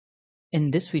In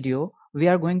this video, we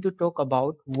are going to talk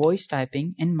about voice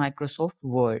typing in Microsoft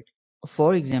Word.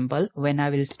 For example, when I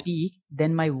will speak,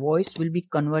 then my voice will be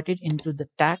converted into the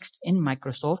text in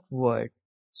Microsoft Word.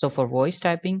 So for voice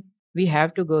typing, we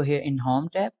have to go here in Home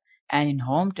tab, and in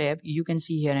Home tab, you can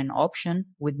see here an option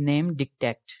with name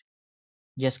Dictate.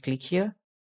 Just click here.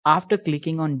 After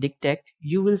clicking on Dictate,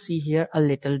 you will see here a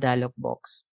little dialog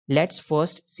box. Let's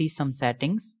first see some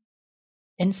settings.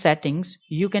 In settings,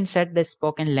 you can set the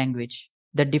spoken language.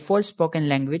 The default spoken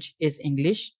language is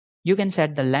English. You can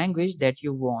set the language that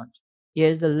you want. Here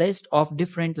is the list of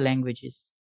different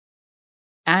languages.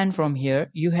 And from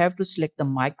here, you have to select the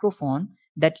microphone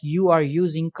that you are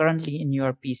using currently in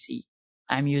your PC.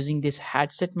 I'm using this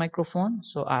headset microphone,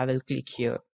 so I will click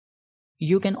here.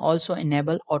 You can also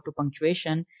enable auto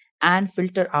punctuation and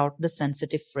filter out the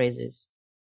sensitive phrases.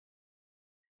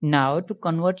 Now to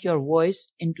convert your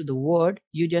voice into the word,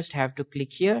 you just have to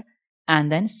click here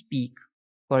and then speak.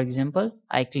 For example,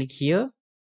 I click here.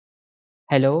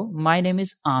 Hello, my name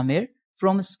is Amir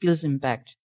from Skills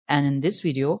Impact, and in this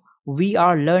video, we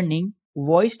are learning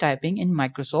voice typing in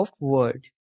Microsoft Word.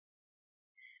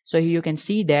 So here you can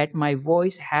see that my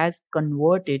voice has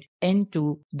converted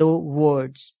into the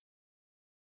words.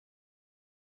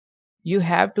 You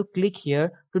have to click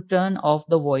here to turn off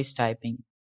the voice typing.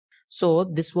 So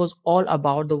this was all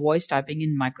about the voice typing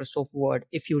in Microsoft Word.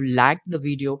 If you liked the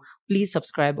video, please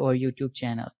subscribe our YouTube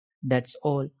channel. That's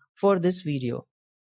all for this video.